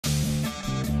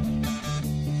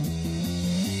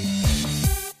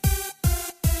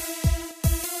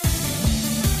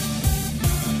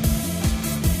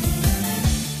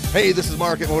Hey, this is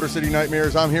Mark at Motor City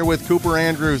Nightmares. I'm here with Cooper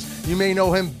Andrews. You may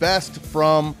know him best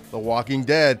from The Walking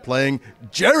Dead, playing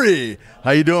Jerry.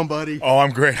 How you doing, buddy? Oh,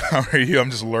 I'm great. How are you?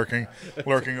 I'm just lurking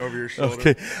over your shoulder.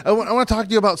 Okay. I want to talk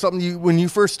to you about something. When you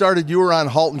first started, you were on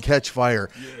Halt and Catch Fire.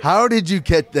 Yeah. How did you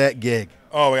get that gig?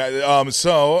 Oh, yeah.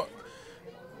 So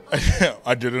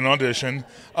I did an audition,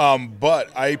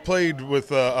 but I played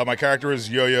with my character was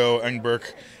Yo-Yo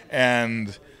Engberg,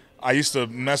 and I used to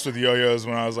mess with yo-yos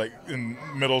when I was like in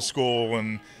middle school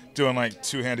and doing like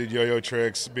two-handed yo-yo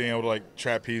tricks, being able to like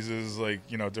trapezes, like,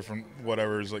 you know, different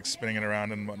whatevers, like spinning it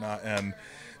around and whatnot. And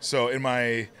so in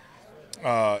my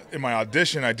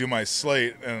audition, I do my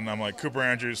slate, and I'm like Cooper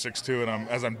Andrews 6'2", and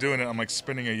as I'm doing it, I'm like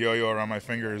spinning a yo-yo around my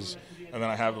fingers, and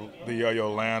then I have the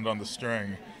yo-yo land on the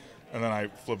string, and then I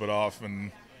flip it off,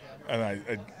 and I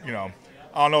you know,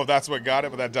 I don't know if that's what got it,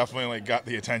 but that definitely like got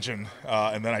the attention.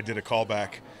 And then I did a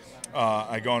callback.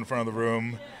 I go in front of the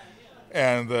room,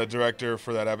 and the director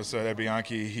for that episode, Ed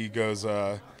Bianchi, he goes,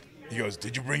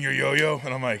 "Did you bring your yo-yo?"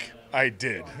 And I'm like, "I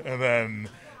did." And then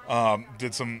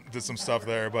did some stuff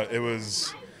there, but it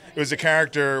was a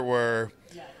character where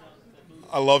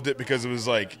I loved it because it was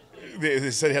like they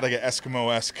said he had like an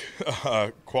Eskimo-esque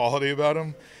quality about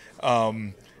him,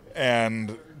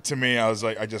 and to me, I was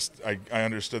like, I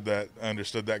understood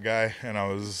that guy, and I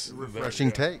was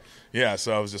refreshing take. Yeah,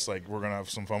 so I was just like, we're gonna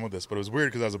have some fun with this. But it was weird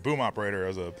because I was a boom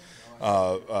operator,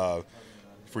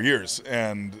 for years,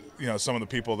 and you know, some of the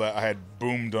people that I had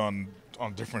boomed on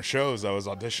different shows I was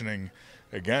auditioning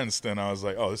against, and I was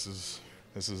like, oh, this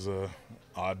is a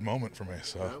odd moment for me.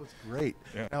 So that was great.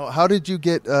 Yeah. Now, how did you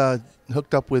get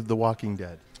hooked up with The Walking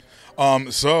Dead?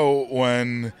 So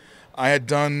when I had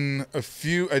done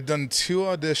two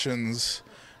auditions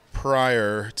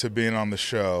prior to being on the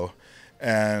show,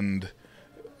 and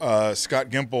Scott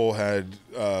Gimple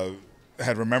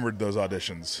had remembered those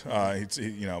auditions. He,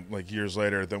 you know, like years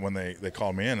later, that when they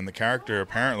called me in, and the character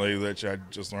apparently, which I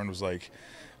just learned was like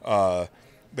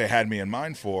they had me in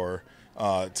mind for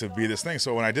to be this thing.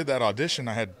 So when I did that audition,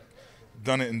 I had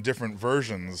done it in different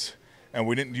versions, and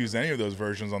we didn't use any of those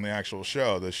versions on the actual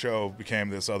show. The show became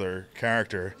this other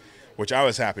character, which I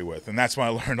was happy with. And that's when I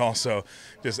learned also,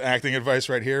 just acting advice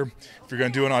right here. If you're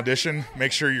going to do an audition,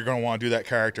 make sure you're going to want to do that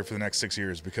character for the next 6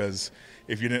 years, because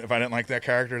if I didn't like that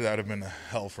character, that would have been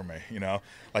hell for me, you know,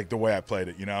 like the way I played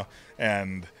it, you know,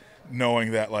 and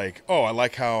knowing that like, oh, I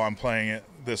like how I'm playing it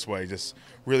this way, just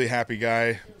really happy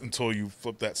guy until you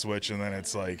flip that switch, and then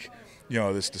it's like, you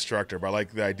know, this destructor. But I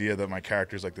like the idea that my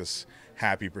character is like this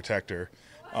happy protector.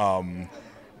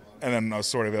 And then I was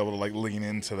sort of able to like lean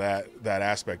into that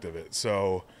aspect of it.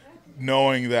 So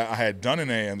knowing that I had done an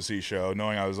AMC show,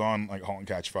 knowing I was on like Halt and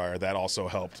Catch Fire, that also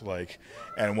helped. Like,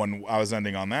 and when I was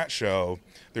ending on that show,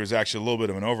 there was actually a little bit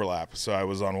of an overlap. So I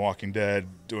was on Walking Dead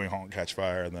doing Halt and Catch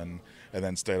Fire, and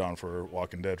then stayed on for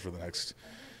Walking Dead for the next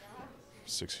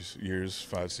 6 years,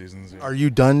 5 seasons. Yeah. Are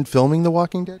you done filming The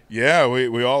Walking Dead? Yeah,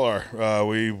 we all are.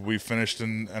 We finished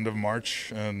in end of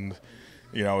March, and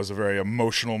you know, it was a very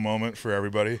emotional moment for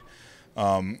everybody.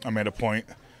 I made a point.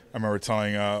 I remember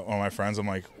telling one of my friends, I'm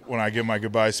like, when I give my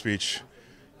goodbye speech,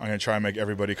 I'm going to try and make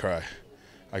everybody cry.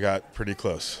 I got pretty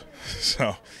close.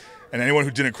 So, and anyone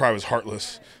who didn't cry was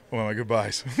heartless with my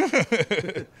goodbyes.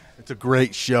 It's a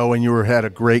great show, and had a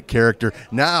great character.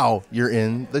 Now you're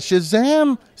in the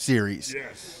Shazam series.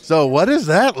 Yes. So what is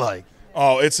that like?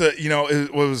 Oh,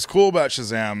 what was cool about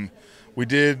Shazam, I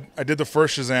did the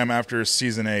first Shazam after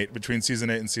season 8, between season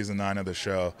 8 and season 9 of the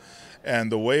show.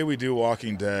 And the way we do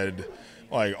Walking Dead,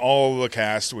 like all the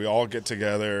cast, we all get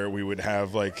together. We would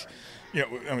have like, you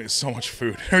know, I mean, so much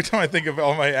food. Every time I think of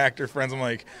all my actor friends, I'm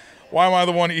like, why am I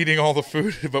the one eating all the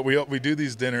food? But we do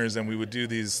these dinners, and we would do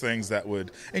these things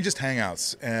and just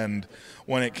hangouts. And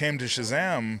when it came to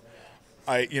Shazam,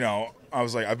 I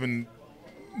was like, I've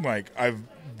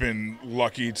been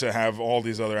lucky to have all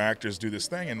these other actors do this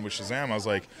thing, and with Shazam I was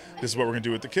like, this is what we're going to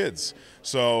do with the kids.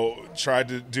 So tried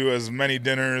to do as many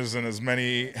dinners and as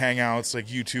many hangouts, like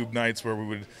YouTube nights, where we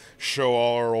would show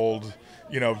all our old,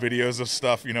 you know, videos of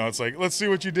stuff. You know, it's like, let's see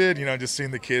what you did, you know, just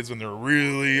seeing the kids when they were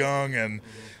really young, and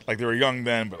like they were young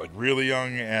then but like really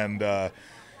young, and but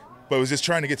it was just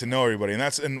trying to get to know everybody. And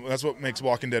that's what makes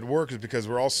Walking Dead work, is because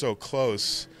we're all so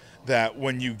close that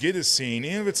when you get a scene,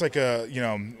 even if it's like a, you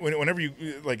know, whenever you,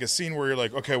 like a scene where you're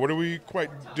like, okay, what are we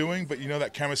quite doing? But you know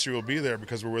that chemistry will be there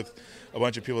because we're with a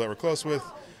bunch of people that we're close with.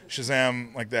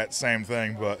 Shazam, like that same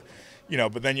thing. But, you know,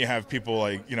 but then you have people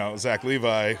like, you know, Zach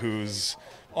Levi, who's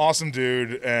awesome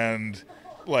dude, and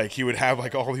like he would have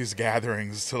like all these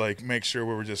gatherings to like make sure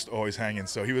we were just always hanging.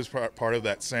 So he was part of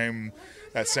that same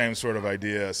sort of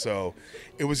idea. So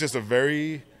it was just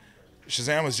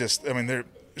Shazam was just, I mean,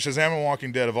 Shazam and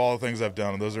Walking Dead, of all the things I've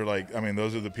done, those are like, I mean,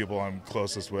 those are the people I'm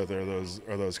closest with, are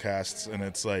those casts, and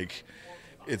it's like,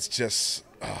 it's just,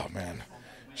 oh man,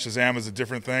 Shazam is a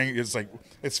different thing. It's like,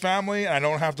 it's family, and I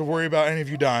don't have to worry about any of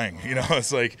you dying. You know,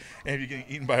 it's like any of you getting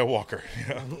eaten by a walker.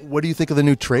 You know? What do you think of the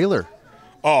new trailer?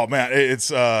 Oh man,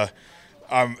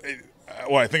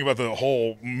 well, I think about the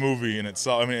whole movie in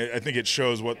itself. I mean, I think it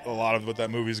shows what a lot of what that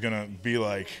movie is gonna be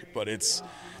like. But it's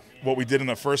what we did in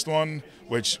the first one,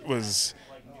 which was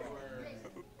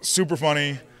super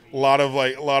funny. A lot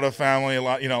of family, a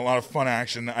lot of fun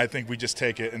action. I think we just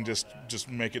take it and just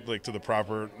make it like to the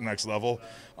proper next level.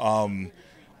 I'm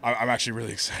actually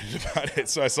really excited about it.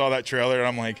 So I saw that trailer, and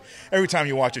I'm like, every time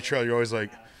you watch a trailer, you're always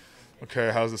like,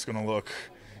 okay, how's this gonna look?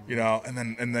 You know,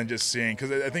 and then just seeing,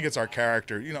 because I think it's our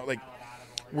character. You know, like,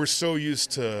 we're so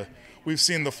used to, we've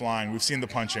seen the flying, we've seen the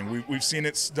punching, we've seen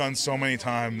it done so many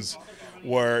times,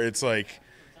 where it's like,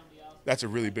 that's a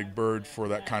really big bird for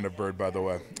that kind of bird, by the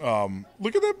way.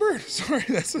 Look at that bird. Sorry,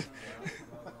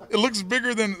 it looks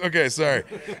bigger than. Okay, sorry.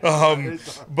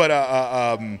 But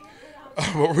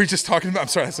what were we just talking about? I'm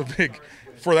sorry. That's a big,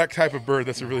 for that type of bird.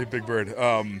 That's a really big bird.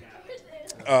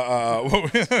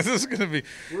 What this is gonna be.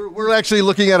 We're actually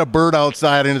looking at a bird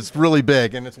outside, and it's really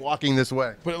big, and it's walking this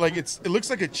way. But like it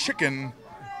looks like a chicken,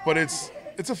 but it's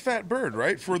a fat bird,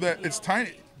 right? For that, it's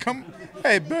tiny.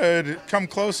 Hey bird, come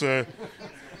closer.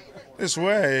 This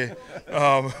way.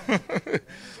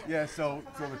 Yeah, so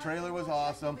the trailer was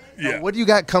awesome. Yeah. What do you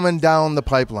got coming down the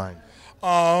pipeline?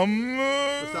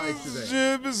 Besides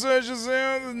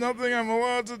Shazam, there's nothing I'm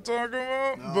allowed to talk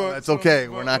about. No, but that's okay.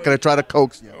 We're not going to try to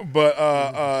coax you.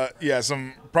 But yeah,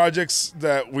 some projects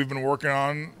that we've been working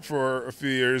on for a few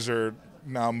years are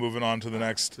now moving on to the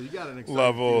next So you got an exciting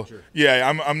level. future.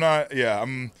 Yeah, I'm not. Yeah,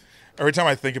 every time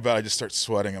I think about it, I just start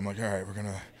sweating. I'm like, all right,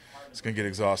 it's gonna get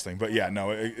exhausting. But yeah,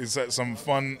 no, it's some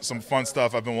fun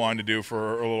stuff I've been wanting to do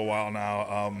for a little while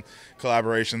now.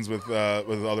 Collaborations with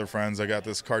other friends. I got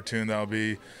this cartoon that'll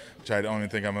be, which I don't even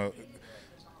think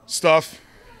stuff.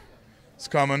 It's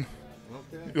coming.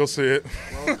 Okay. You'll see it.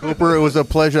 Well, Cooper, it was a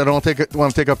pleasure. I don't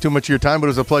want to take up too much of your time, but it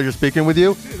was a pleasure speaking with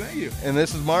you. Hey, thank you. And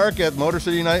this is Mark at Motor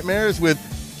City Nightmares with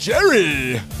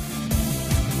Jerry.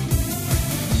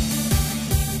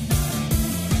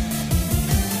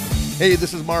 Hey,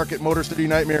 this is Mark at Motor City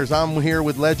Nightmares. I'm here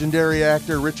with legendary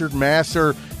actor Richard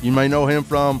Masur. You might know him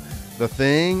from The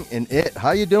Thing and It.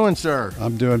 How you doing, sir?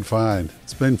 I'm doing fine.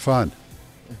 It's been fun.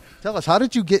 Tell us, how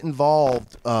did you get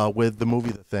involved with the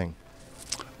movie The Thing?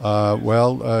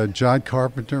 John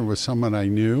Carpenter was someone I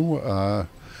knew.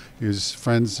 He was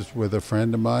friends with a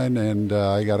friend of mine, and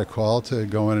I got a call to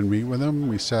go in and meet with him.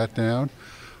 We sat down.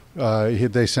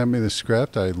 They sent me the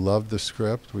script. I loved the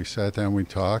script. We sat down, we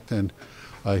talked, and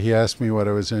he asked me what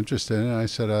I was interested in, and I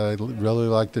said I really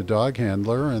liked the dog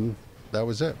handler, and that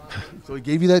was it. So he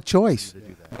gave you that choice.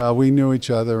 We knew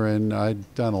each other, and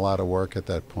I'd done a lot of work at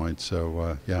that point,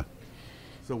 so yeah.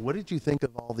 So what did you think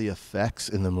of all the effects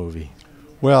in the movie?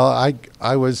 Well,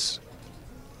 I was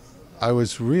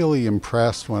really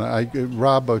impressed when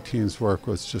Rob Bottin's work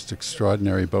was just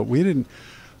extraordinary, but we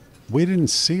didn't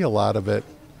see a lot of it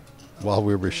while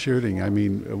we were shooting. I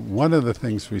mean, one of the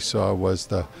things we saw was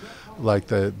the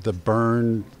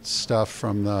burn stuff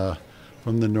from the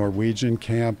Norwegian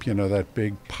camp, you know, that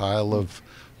big pile of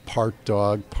part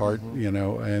dog, part, you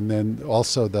know, and then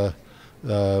also the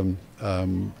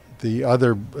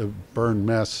other burn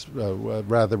mess,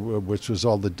 which was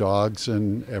all the dogs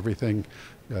and everything,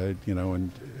 you know,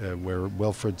 and where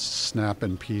Wilfred's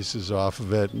snapping pieces off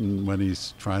of it, and when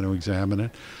he's trying to examine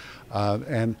it,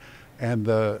 and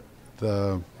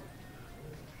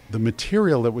the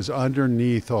material that was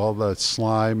underneath all the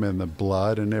slime and the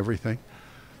blood and everything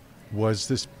was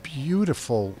this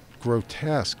beautiful,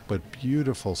 grotesque but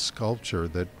beautiful sculpture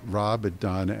that Rob had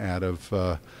done out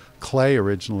of clay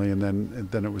originally, and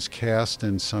then it was cast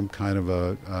in some kind of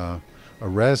a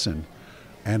resin,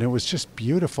 and it was just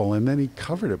beautiful. And then he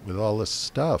covered it with all this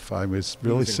stuff. I was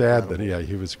really sad that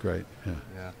he was great.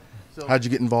 Yeah. So how'd you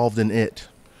get involved in it?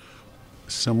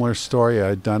 Similar story.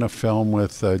 I'd done a film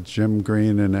with Jim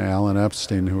Green and Alan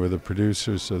Epstein, who were the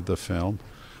producers of the film.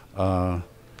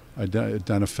 I'd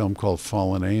done a film called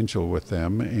Fallen Angel with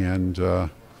them, and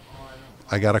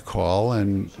I got a call,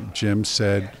 and Jim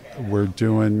said, "We're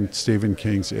doing Stephen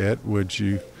King's It. Would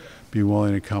you be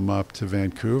willing to come up to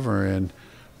Vancouver and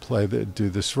do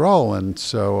this role?" And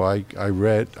so I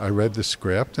read the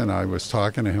script, and I was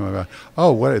talking to him about,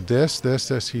 what this.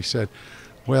 He said,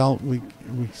 "Well, we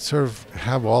sort of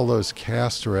have all those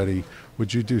cast already.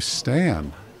 Would you do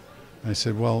Stan?" I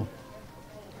said, "Well,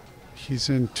 he's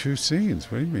in 2 scenes.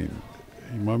 What do you mean?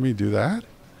 You want me to do that?"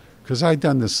 because I'd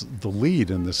done the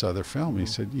lead in this other film. He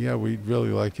said, yeah, we'd really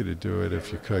like you to do it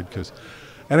if you could.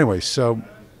 Anyway, so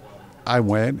I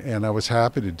went, and I was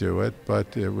happy to do it,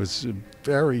 but it was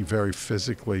very, very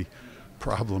physically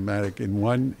problematic. In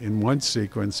one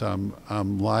sequence,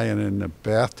 I'm lying in a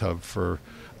bathtub for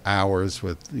hours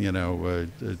with,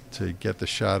 to get the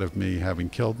shot of me having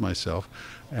killed myself,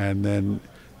 and then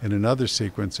in another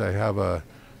sequence, I have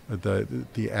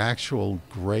the actual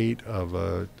grate of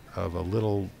a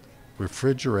little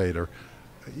refrigerator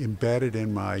embedded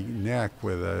in my neck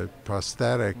with a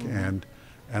prosthetic, and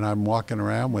I'm walking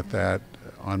around with that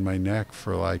on my neck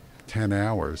for like 10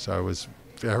 hours. I was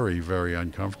very, very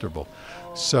uncomfortable.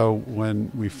 So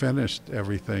when we finished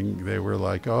everything, they were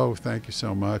like, "Oh, thank you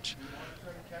so much."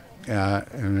 I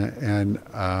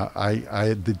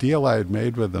the deal I had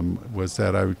made with them was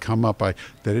that I would come up. They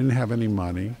didn't have any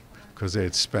money because they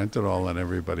had spent it all on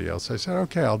everybody else. I said,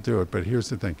 "Okay, I'll do it, but here's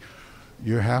the thing: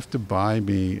 you have to buy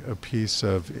me a piece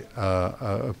of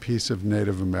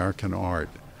Native American art,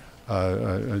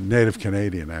 Native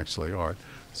Canadian actually art.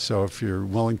 So if you're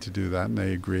willing to do that," and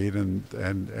they agreed,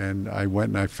 and I went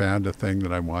and I found a thing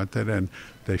that I wanted, and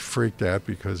they freaked out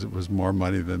because it was more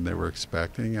money than they were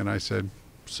expecting, and I said,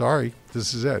 "Sorry,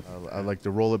 this is it." I'd like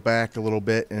to roll it back a little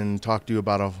bit and talk to you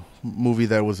about a movie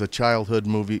that was a childhood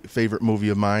favorite movie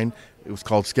of mine. It was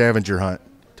called Scavenger Hunt.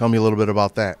 Tell me a little bit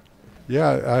about that.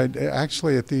 Yeah,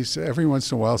 actually, every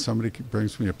once in a while, somebody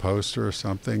brings me a poster or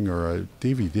something, or a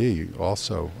DVD.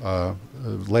 Also,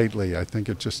 lately, I think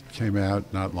it just came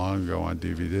out not long ago on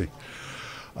DVD.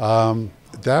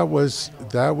 That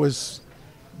was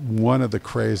one of the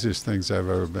craziest things I've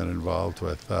ever been involved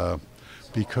with,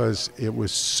 because it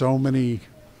was so many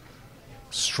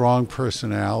strong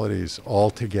personalities all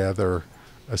together,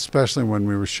 especially when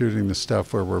we were shooting the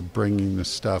stuff where we're bringing the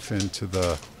stuff into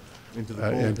the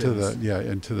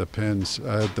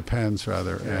pens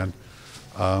rather, and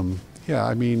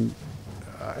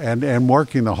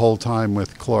working the whole time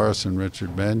with Cloris and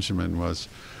Richard Benjamin was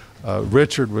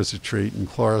Richard was a treat and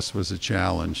Cloris was a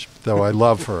challenge. Though I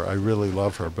love her, I really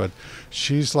love her, but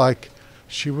she was like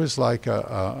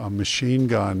a machine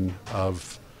gun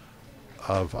of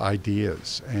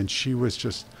ideas, and she was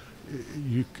just.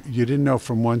 You didn't know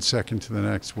from one second to the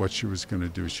next what she was going to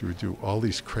do. She would do all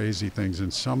these crazy things,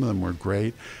 and some of them were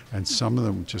great, and some of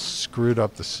them just screwed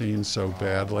up the scene so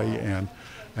badly. And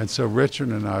so Richard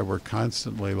and I were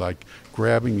constantly like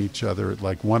grabbing each other.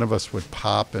 Like one of us would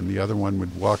pop, and the other one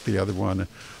would walk the other one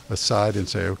aside and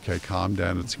say, "Okay, calm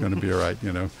down. It's going to be all right,"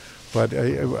 But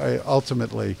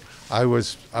ultimately, I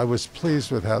was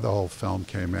pleased with how the whole film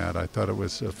came out. I thought it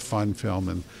was a fun film,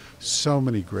 and so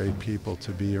many great people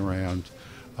to be around.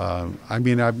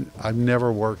 I've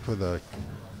never worked with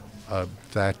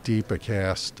that deep a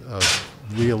cast of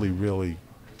really, really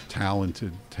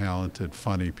talented,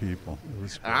 funny people. It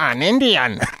was an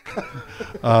Indian.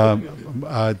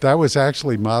 That was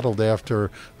actually modeled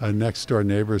after a next door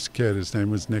neighbor's kid. His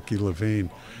name was Nicky Levine,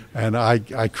 and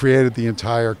I created the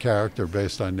entire character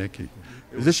based on Nicky.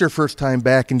 Is this your first time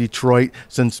back in Detroit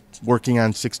since working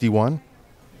on 61?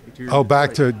 Oh,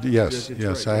 back to, yes.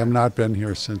 I have not been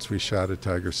here since we shot at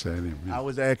Tiger Stadium. I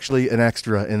was actually an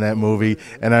extra in that movie,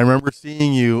 and I remember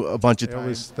seeing you a bunch of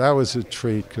times. That was a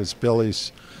treat because Billy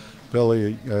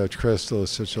Crystal is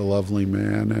such a lovely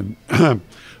man and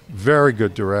very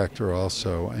good director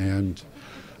also, and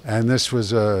this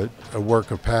was a work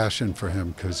of passion for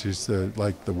him because he's the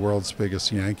world's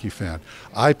biggest Yankee fan.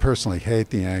 I personally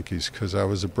hate the Yankees because I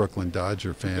was a Brooklyn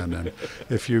Dodger fan, and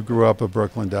if you grew up a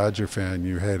Brooklyn Dodger fan,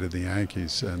 you hated the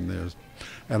Yankees, and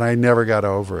I never got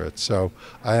over it. So,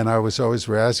 I was always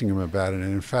razzing him about it.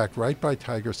 And in fact, right by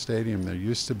Tiger Stadium, there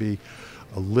used to be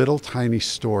a little tiny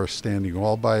store standing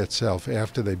all by itself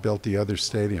after they built the other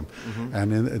stadium. Mm-hmm.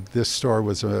 And this store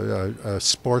was a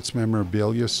sports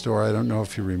memorabilia store. I don't know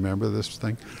if you remember this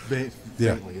thing.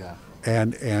 Yeah.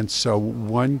 And so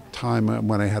one time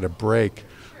when I had a break,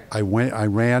 I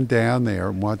ran down there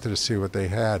and wanted to see what they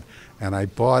had. And I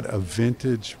bought a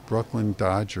vintage Brooklyn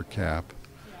Dodger cap,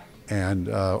 and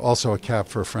also a cap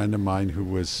for a friend of mine who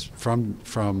was from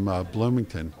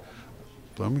Bloomington.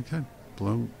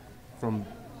 From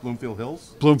Bloomfield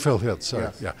Hills? Bloomfield Hills, sorry,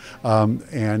 yes. Yeah.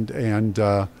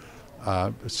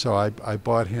 So I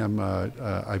bought him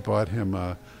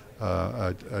a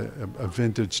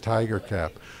vintage Tiger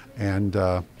cap, and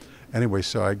anyway,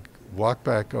 so I walked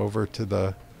back over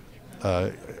to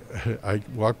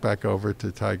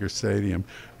Tiger Stadium,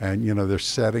 and they're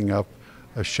setting up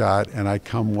a shot, and I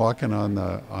come walking on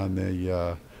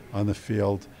the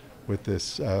field with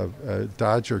this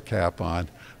Dodger cap on,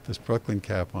 this Brooklyn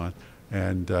cap on,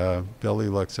 And Billy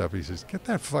looks up. He says, "Get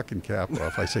that fucking cap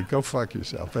off." I said, "Go fuck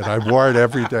yourself." And I wore it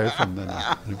every day from then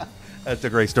on. That's a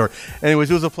great story. Anyways,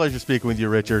 it was a pleasure speaking with you,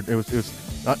 Richard. It was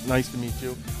nice to meet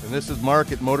you. And this is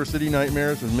Mark at Motor City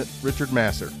Nightmares with Richard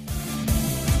Masur.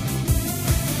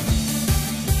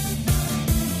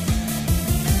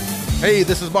 Hey,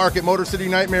 this is Mark at Motor City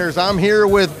Nightmares. I'm here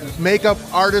with makeup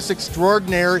artist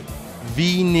extraordinaire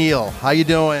V. Neal. How you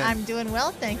doing? I'm doing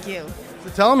well, thank you. So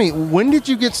tell me, when did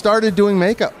you get started doing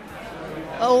makeup?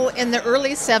 Oh, in the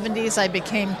early 70s, I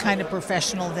became kind of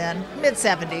professional then.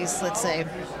 Mid-70s, let's say.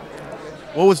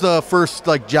 What was the first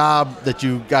job that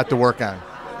you got to work on?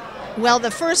 Well,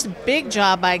 the first big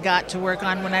job I got to work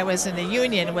on when I was in the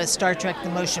union was Star Trek The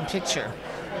Motion Picture.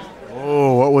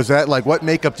 Oh, what was that like? What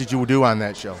makeup did you do on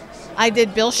that show? I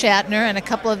did Bill Shatner and a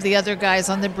couple of the other guys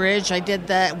on the bridge. I did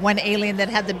the one alien that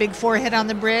had the big forehead on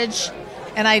the bridge.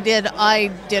 And I did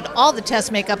all the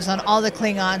test makeups on all the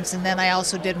Klingons, and then I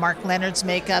also did Mark Leonard's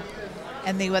makeup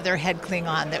and the other head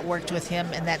Klingon that worked with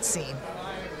him in that scene.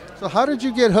 So how did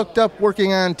you get hooked up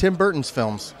working on Tim Burton's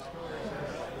films?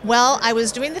 Well, I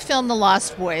was doing the film The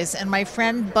Lost Boys, and my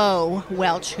friend Bo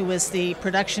Welch, who was the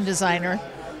production designer,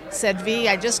 said, "V,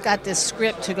 I just got this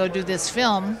script to go do this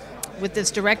film with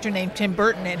this director named Tim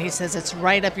Burton," and he says, "It's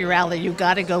right up your alley. You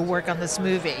got to go work on this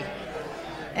movie."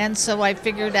 And so I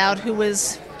figured out who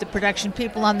was the production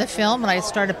people on the film, and I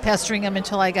started pestering them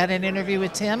until I got an interview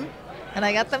with Tim, and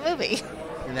I got the movie.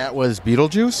 And that was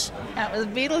Beetlejuice? That was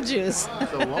Beetlejuice.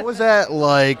 So what was that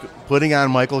like, putting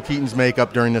on Michael Keaton's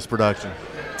makeup during this production?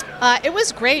 It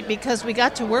was great because we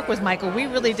got to work with Michael. We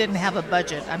really didn't have a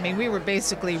budget. I mean, we were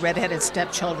basically redheaded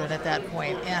stepchildren at that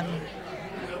point, and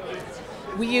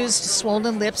we used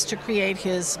swollen lips to create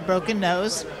his broken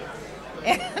nose,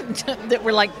 and that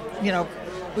were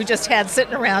we just had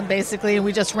sitting around basically, and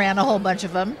we just ran a whole bunch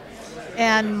of them.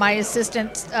 And my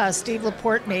assistant, Steve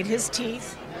Laporte, made his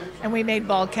teeth, and we made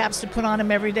bald caps to put on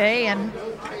him every day, and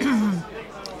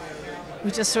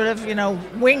we just sort of,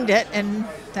 winged it, and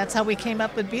that's how we came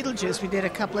up with Beetlejuice. We did a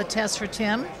couple of tests for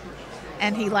Tim,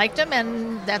 and he liked them,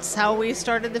 and that's how we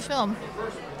started the film.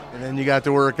 And then you got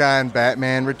to work on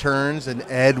Batman Returns and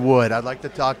Ed Wood. I'd like to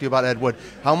talk to you about Ed Wood.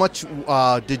 How much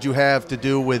did you have to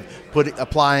do with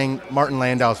applying Martin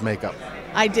Landau's makeup?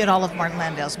 I did all of Martin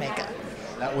Landau's makeup.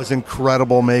 That was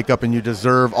incredible makeup, and you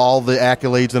deserve all the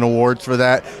accolades and awards for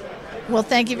that. Well,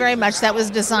 thank you very much. That was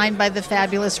designed by the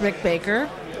fabulous Rick Baker,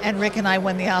 and Rick and I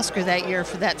won the Oscar that year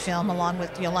for that film, along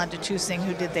with Yolanda Tusing,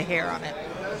 who did the hair on it.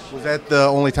 Was that the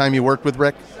only time you worked with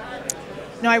Rick?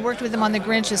 No, I worked with him on The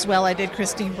Grinch as well. I did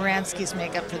Christine Baranski's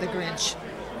makeup for The Grinch.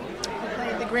 I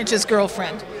played The Grinch's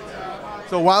girlfriend.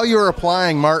 So while you were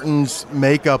applying Martin's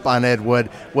makeup on Ed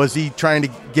Wood, was he trying to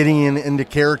getting into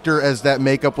character as that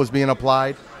makeup was being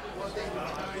applied?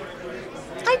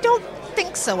 I don't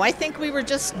think so. I think we were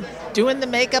just doing the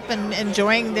makeup and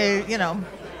enjoying the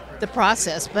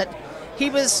process. But he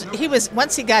was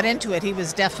once he got into it, he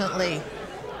was definitely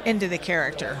into the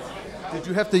character. Did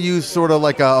you have to use sort of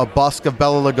like a busk of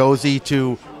Bela Lugosi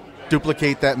to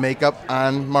duplicate that makeup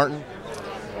on Martin?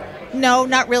 No,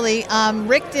 not really.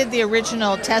 Rick did the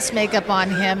original test makeup on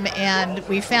him, and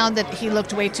we found that he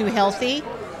looked way too healthy.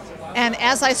 And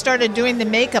as I started doing the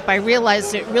makeup, I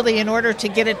realized that really in order to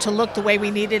get it to look the way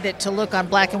we needed it to look on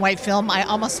black and white film, I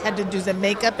almost had to do the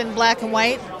makeup in black and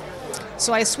white.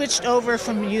 So I switched over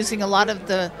from using a lot of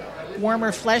the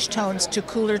warmer flesh tones to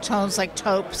cooler tones like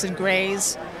taupes and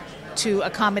grays to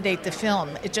accommodate the film.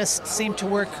 It just seemed to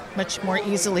work much more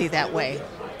easily that way.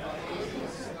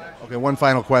 Okay, one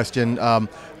final question.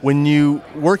 When you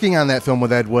working on that film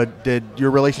with Ed Wood, did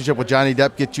your relationship with Johnny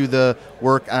Depp get you the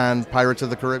work on Pirates of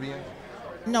the Caribbean?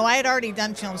 No, I had already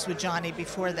done films with Johnny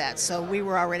before that, so we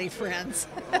were already friends.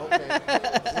 Okay.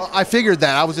 Well, I figured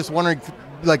that. I was just wondering,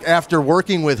 after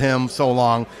working with him so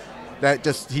long,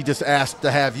 he just asked to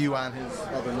have you on his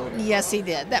other movies. Yes, he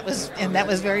did. That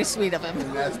was very sweet of him.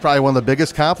 And that's probably one of the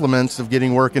biggest compliments of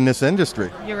getting work in this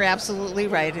industry. You're absolutely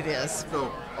right, it is.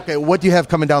 Okay, what do you have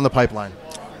coming down the pipeline?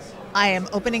 I am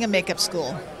opening a makeup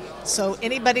school. So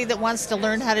anybody that wants to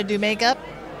learn how to do makeup,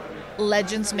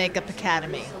 Legends Makeup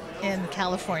Academy in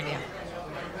California.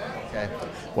 Okay.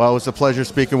 Well, it was a pleasure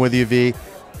speaking with you, V.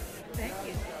 Thank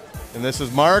you. And this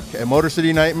is Mark at Motor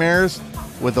City Nightmares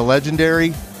with the legendary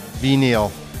V.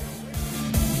 Neal.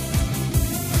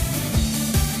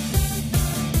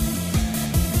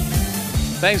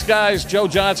 Thanks, guys. Joe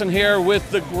Johnson here with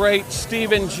the great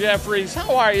Stephen Geoffreys.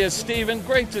 How are you, Stephen?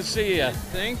 Great to see you.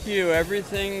 Thank you.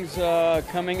 Everything's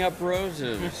coming up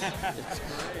roses.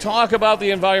 Talk about the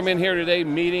environment here today,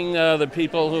 meeting the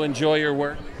people who enjoy your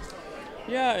work.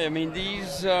 Yeah, I mean,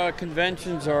 these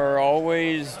conventions are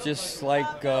always just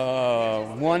like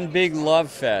one big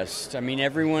love fest. I mean,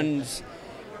 everyone's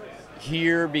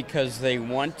here because they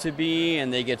want to be,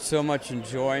 and they get so much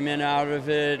enjoyment out of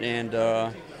it, and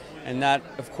that,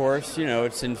 of course,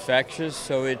 it's infectious.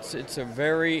 So it's a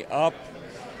very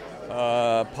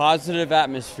positive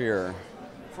atmosphere.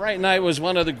 Fright Night was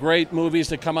one of the great movies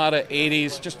to come out of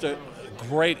 '80s. Just a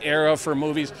great era for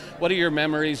movies. What are your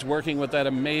memories working with that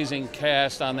amazing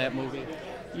cast on that movie?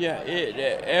 Yeah,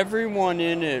 everyone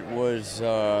in it was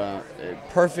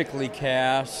perfectly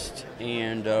cast,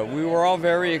 and we were all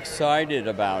very excited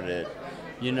about it.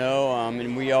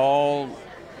 And we all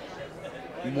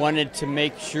wanted to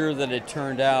make sure that it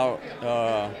turned out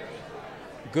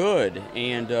good,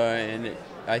 and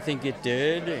I think it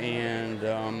did.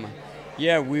 And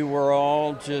yeah, we were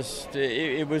all just,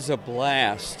 it was a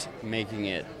blast making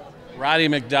it. Roddy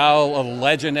McDowell, a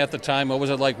legend at the time. What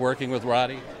was it like working with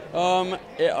Roddy?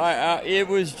 It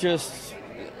was just,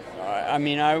 I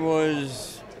mean, I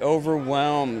was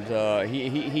overwhelmed.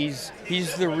 He's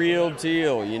the real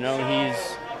deal,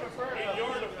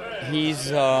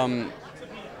 he's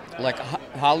like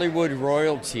Hollywood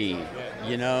royalty,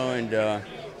 and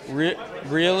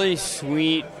really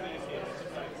sweet,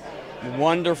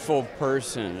 wonderful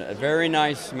person, a very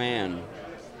nice man.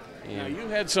 Now, you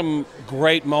had some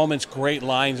great moments, great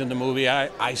lines in the movie.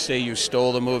 I say you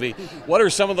stole the movie. What are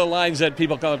some of the lines that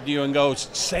people come up to you and go,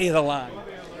 say the line?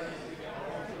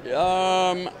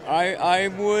 I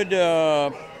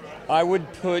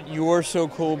would put "You're So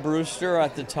Cool, Brewster"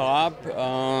 at the top.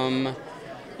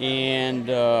 And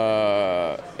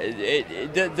the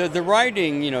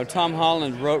writing, Tom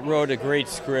Holland wrote a great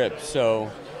script,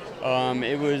 so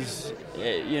it was,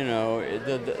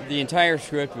 the entire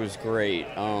script was great.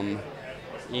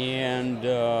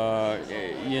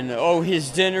 His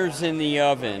dinner's in the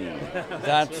oven.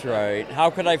 That's right.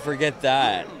 How could I forget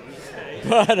that?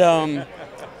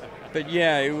 But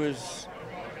yeah, it was.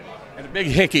 And a big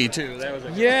hickey too. That was.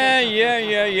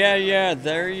 Yeah.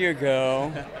 There you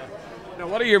go. Now,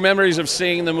 what are your memories of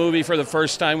seeing the movie for the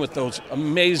first time with those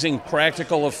amazing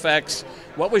practical effects?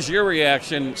 What was your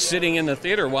reaction sitting in the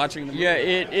theater watching the movie? Yeah,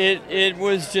 it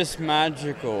was just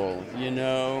magical,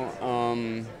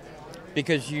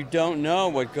 because you don't know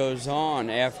what goes on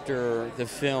after the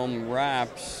film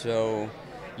wraps. So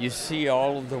you see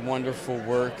all of the wonderful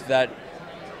work that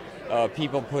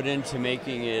people put into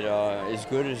making it as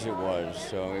good as it was.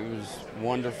 So it was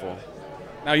wonderful.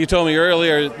 Now, you told me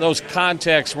earlier those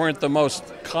contacts weren't the most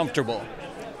comfortable.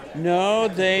 No,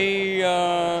 they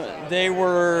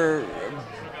were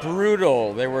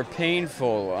brutal. They were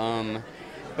painful.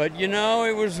 But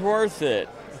it was worth it.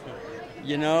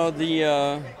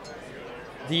 The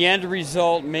end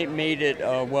result made it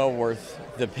well worth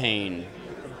the pain.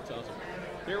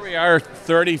 Here we are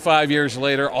 35 years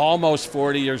later, almost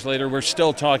 40 years later. We're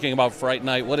still talking about Fright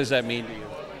Night. What does that mean to you?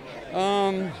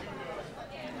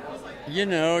 You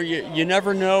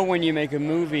never know when you make a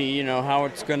movie, how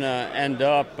it's going to end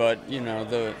up, but,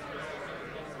 the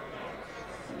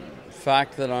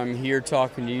fact that I'm here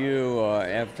talking to you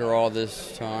after all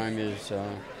this time is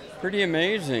pretty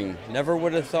amazing. Never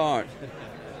would have thought.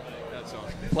 That's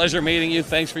awesome. Pleasure meeting you.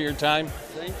 Thanks for your time.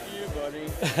 Thank you, buddy.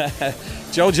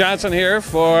 Joe Johnson here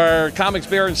for Comics,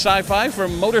 Beer, and Sci-Fi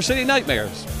from Motor City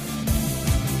Nightmares.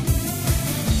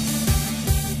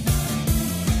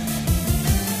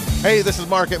 Hey, this is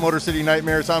Mark at Motor City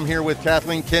Nightmares. I'm here with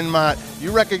Kathleen Kinmont.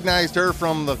 You recognized her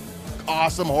from the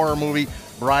awesome horror movie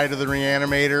Bride of the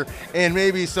Reanimator, and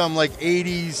maybe some like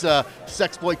 80s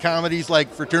sexploit comedies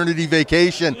like Fraternity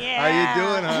Vacation. Yeah, how you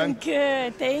doing, hon? I'm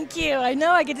good, thank you. I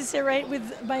know I get to sit right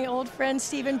with my old friend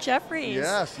Stephen Geoffreys.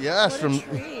 Yes. What a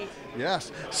treat.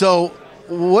 Yes. So,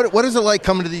 what is it like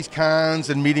coming to these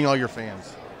cons and meeting all your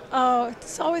fans? Oh,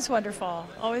 it's always wonderful.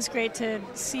 Always great to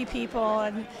see people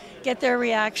and get their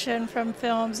reaction from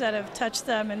films that have touched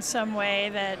them in some way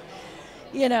that,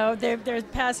 they're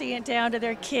passing it down to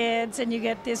their kids, and you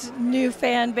get this new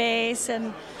fan base,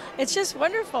 and it's just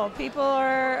wonderful. People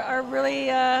are really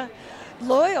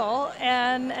loyal,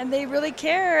 and they really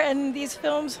care, and these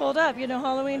films hold up.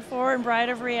 Halloween 4 and Bride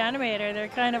of Reanimator, they're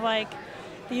kind of like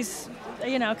these,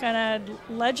 kind of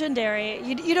legendary.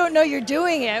 You don't know you're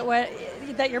doing it,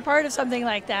 that you're part of something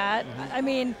like that. Mm-hmm. I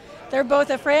mean, they're both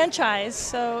a franchise,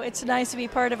 so it's nice to be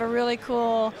part of a really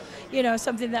cool,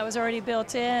 something that was already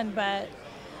built in, but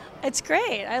it's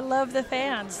great. I love the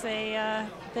fans.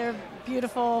 They're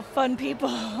beautiful, fun people.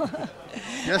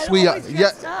 Yes, we are.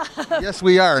 Yes,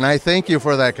 we are, and I thank you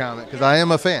for that comment because I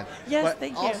am a fan. Yes, but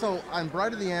thank you. Also, on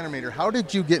Bride of the Animator, how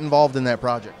did you get involved in that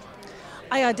project?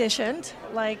 I auditioned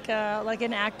like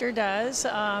an actor does.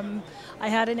 I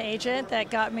had an agent that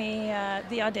got me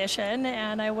the audition,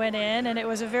 and I went in, and it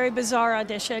was a very bizarre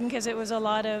audition because it was a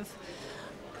lot of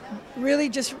really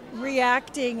just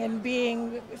reacting and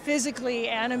being physically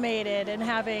animated and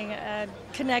having a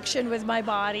connection with my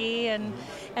body and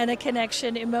a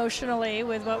connection emotionally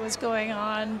with what was going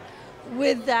on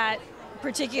with that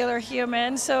particular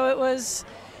human. So it was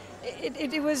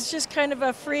just kind of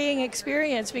a freeing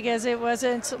experience because it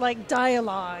wasn't like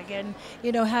dialogue and,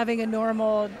 you know, having a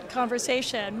normal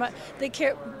conversation.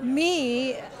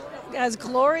 Me, as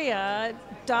Gloria,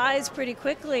 dies pretty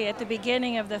quickly at the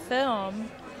beginning of the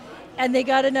film. And they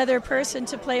got another person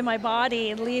to play my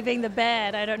body leaving the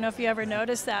bed. I don't know if you ever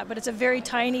noticed that, but it's a very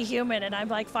tiny human, and I'm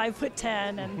like 5'10",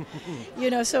 and you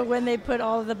know, so when they put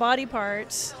all of the body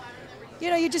parts, you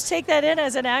know, you just take that in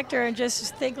as an actor and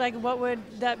just think like, what would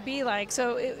that be like?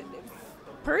 So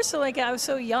personally, I was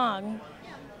so young,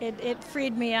 it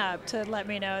freed me up to let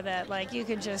me know that like you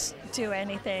could just do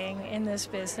anything in this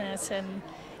business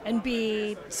and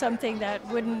be something that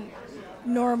wouldn't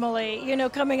normally, you know,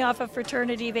 coming off a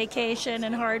fraternity vacation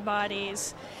and hard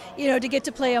bodies, you know, to get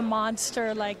to play a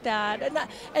monster like that,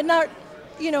 and not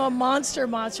you know, a monster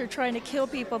trying to kill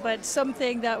people, but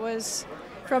something that was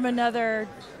from another,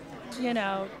 you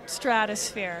know,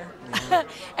 stratosphere.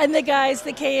 And the guys,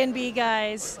 the K&B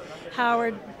guys,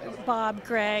 Howard, Bob,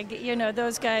 Greg, you know,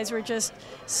 those guys were just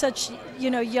such,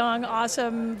 you know, young,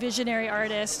 awesome, visionary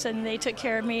artists, and they took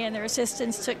care of me, and their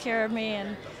assistants took care of me,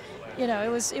 and you know, it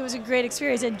was a great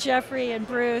experience. And Geoffrey and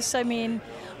Bruce, I mean,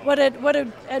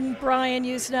 and Brian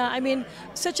Usna, I mean,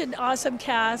 such an awesome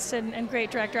cast and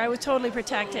great director. I was totally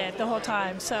protected the whole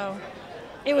time. So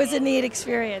it was a neat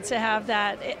experience to have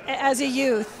that as a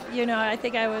youth. You know, I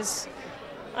think I was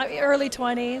early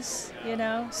 20s, you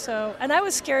know, so, and I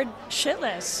was scared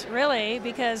shitless, really,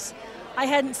 because I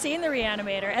hadn't seen The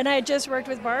Reanimator, and I had just worked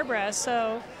with Barbara,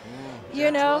 so, you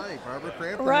know. Right. Barbara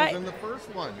Crampton right. was in the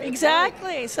first one.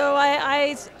 Exactly. So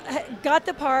I got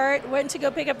the part, went to go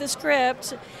pick up the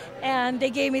script, and they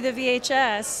gave me the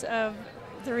VHS of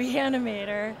The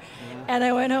Reanimator, and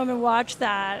I went home and watched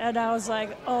that, and I was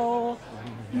like, oh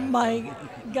my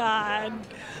God.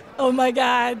 Oh my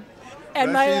God. And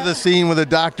Especially the scene with the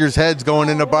doctor's heads going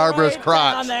into Barbara's right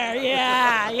crotch. down there.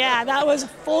 Yeah, that was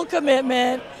full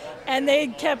commitment. And they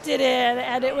kept it in,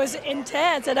 and it was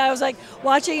intense. And I was like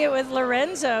watching it with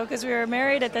Lorenzo because we were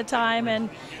married at the time, and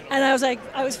I was like,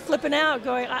 I was flipping out,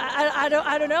 going, I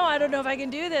don't know if I can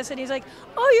do this. And he's like,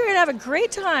 oh, you're gonna have a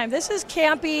great time. This is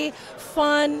campy,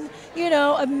 fun, you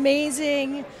know,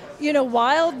 amazing, you know,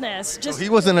 wildness. Just So he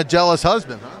wasn't a jealous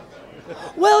husband, huh?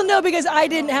 well, no, because I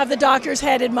didn't have the doctor's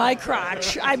head in my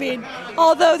crotch. I mean,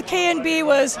 although K&B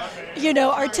was, you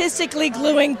know, artistically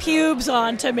gluing pubes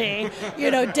onto me,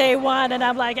 you know, day one, and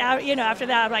I'm like, you know, after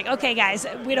that, I'm like, okay, guys,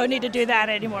 we don't need to do that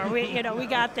anymore. We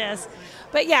got this.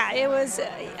 But yeah, it was.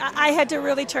 I had to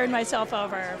really turn myself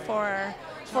over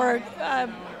for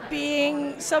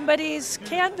being somebody's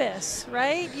canvas,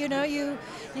 right? You know, you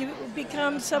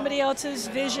become somebody else's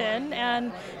vision,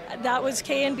 and that was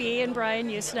K&B and Brian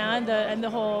Usna and the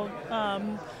whole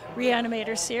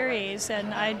Reanimator series,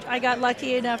 and I got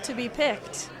lucky enough to be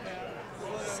picked.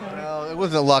 So. Well, it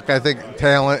wasn't luck. I think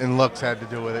talent and looks had to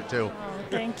do with it too. Oh,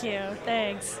 thank you.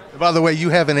 Thanks. By the way, you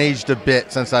haven't aged a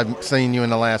bit since I've seen you in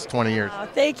the last 20 years. Oh,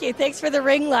 thank you. Thanks for the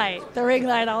ring light. The ring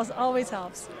light always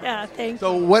helps. Yeah, thank you.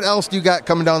 So what else do you got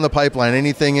coming down the pipeline?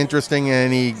 Anything interesting?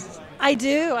 I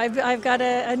do. I've got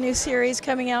a new series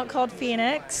coming out called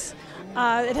Phoenix.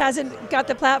 It hasn't got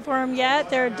the platform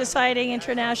yet. They're deciding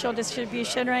international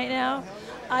distribution right now.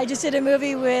 I just did a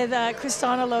movie with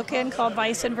Kristana Loken called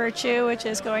Vice and Virtue, which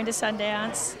is going to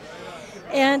Sundance.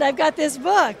 And I've got this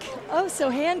book. Oh, so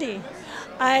handy.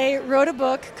 I wrote a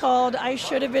book called I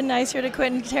Should Have Been Nicer to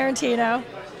Quentin Tarantino,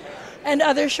 and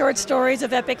other short stories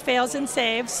of epic fails and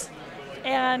saves.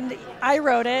 And I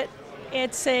wrote it.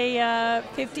 It's a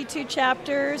 52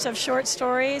 chapters of short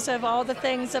stories of all the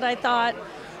things that I thought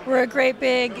were a great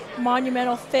big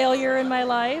monumental failure in my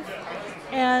life.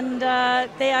 And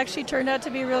they actually turned out to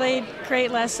be really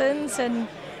great lessons and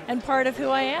part of who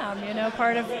I am, you know,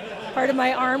 part of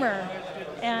my armor.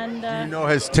 And you know,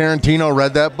 has Tarantino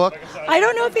read that book? I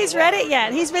don't know if he's read it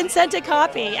yet. He's been sent a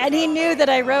copy, and he knew that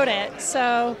I wrote it,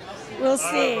 so we'll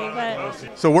see. But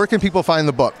So where can people find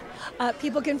the book?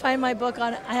 People can find my book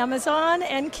on Amazon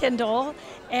and Kindle,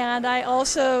 and I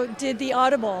also did the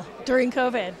Audible during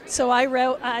COVID. So I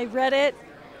read it,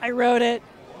 I wrote it,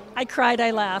 I cried,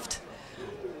 I laughed.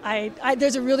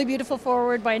 There's a really beautiful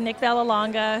foreword by Nick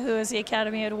Vallelonga, who is the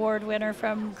Academy Award winner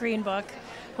from Green Book,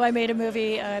 who I made a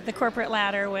movie, The Corporate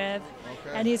Ladder, with.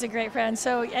 Okay. And he's a great friend.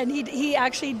 So, and he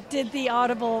actually did the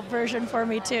Audible version for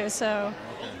me too. So,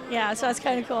 yeah, so that's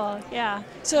kind of cool. Yeah.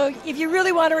 So if you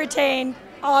really want to retain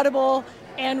Audible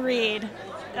and read,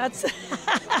 that's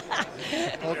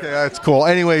okay, that's cool.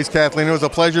 Anyways, Kathleen, it was a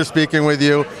pleasure speaking with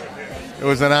you. It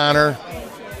was an honor.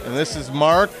 And this is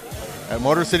Mark at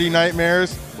Motor City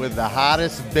Nightmares with the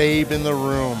hottest babe in the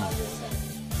room.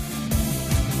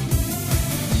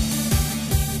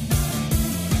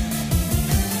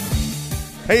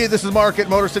 Hey, this is Mark at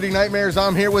Motor City Nightmares.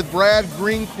 I'm here with Brad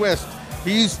Greenquist.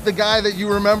 He's the guy that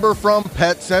you remember from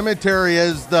Pet Sematary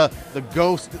as the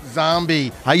ghost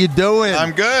zombie. How you doing?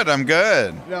 I'm good.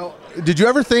 Now, did you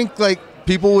ever think like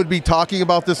people would be talking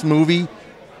about this movie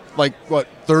like what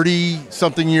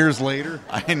 30-something years later?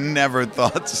 I never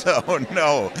thought so.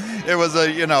 No, it was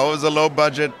a low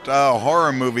budget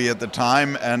horror movie at the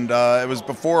time, and it was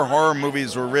before horror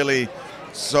movies were really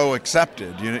so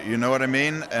accepted. You know what I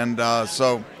mean? And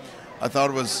so I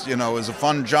thought it was a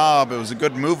fun job. It was a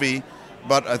good movie.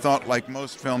 But I thought, like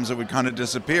most films, it would kind of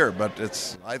disappear. But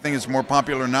I think it's more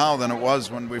popular now than it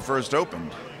was when we first opened.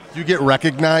 Do you get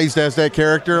recognized as that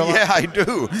character a lot? Yeah,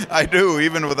 I do,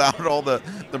 even without all the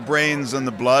brains and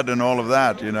the blood and all of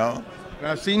that, Now,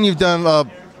 I've seen you've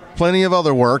done plenty of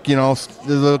other work, It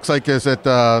looks like it's at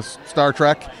Star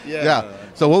Trek. Yeah.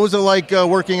 So what was it like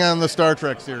working on the Star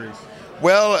Trek series?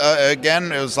 Well,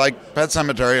 again, it was like Pet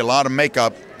Sematary, a lot of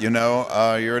makeup,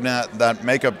 You're in that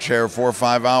makeup chair 4 or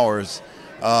 5 hours.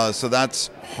 So that's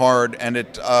hard, and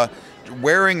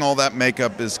wearing all that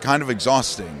makeup is kind of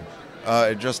exhausting.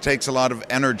 It just takes a lot of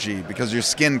energy because your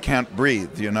skin can't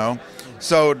breathe,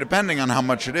 So depending on how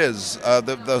much it is,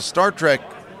 the Star Trek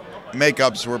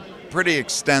makeups were pretty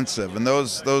extensive, and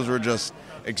those were just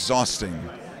exhausting,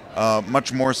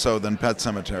 much more so than Pet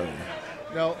Sematary.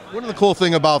 Now, one of the cool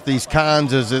thing about these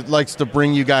cons is it likes to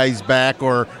bring you guys back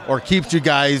or keeps you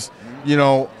guys,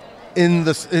 in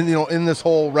this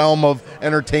whole realm of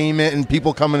entertainment and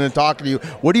people coming and talking to you.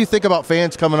 What do you think about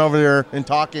fans coming over there and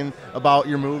talking about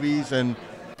your movies and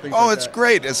things like it's that?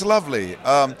 great. It's lovely.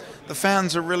 The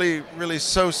fans are really, really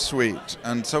so sweet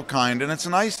and so kind, and it's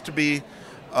nice to be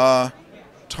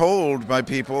told by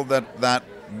people that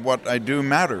what I do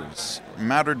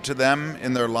mattered to them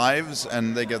in their lives,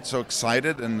 and they get so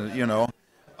excited, and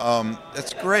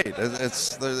it's great.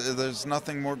 There's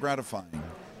nothing more gratifying.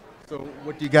 So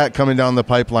what do you got coming down the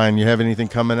pipeline? You have anything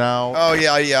coming out? Oh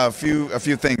yeah, a few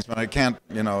things, but I can't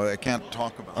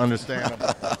talk about. Understandable.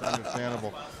 That's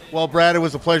understandable. Well, Brad, it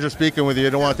was a pleasure speaking with you. I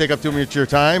don't want to take up too much of your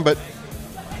time, but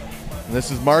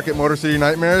this is Mark at Motor City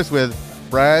Nightmares with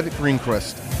Brad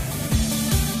Greenquist.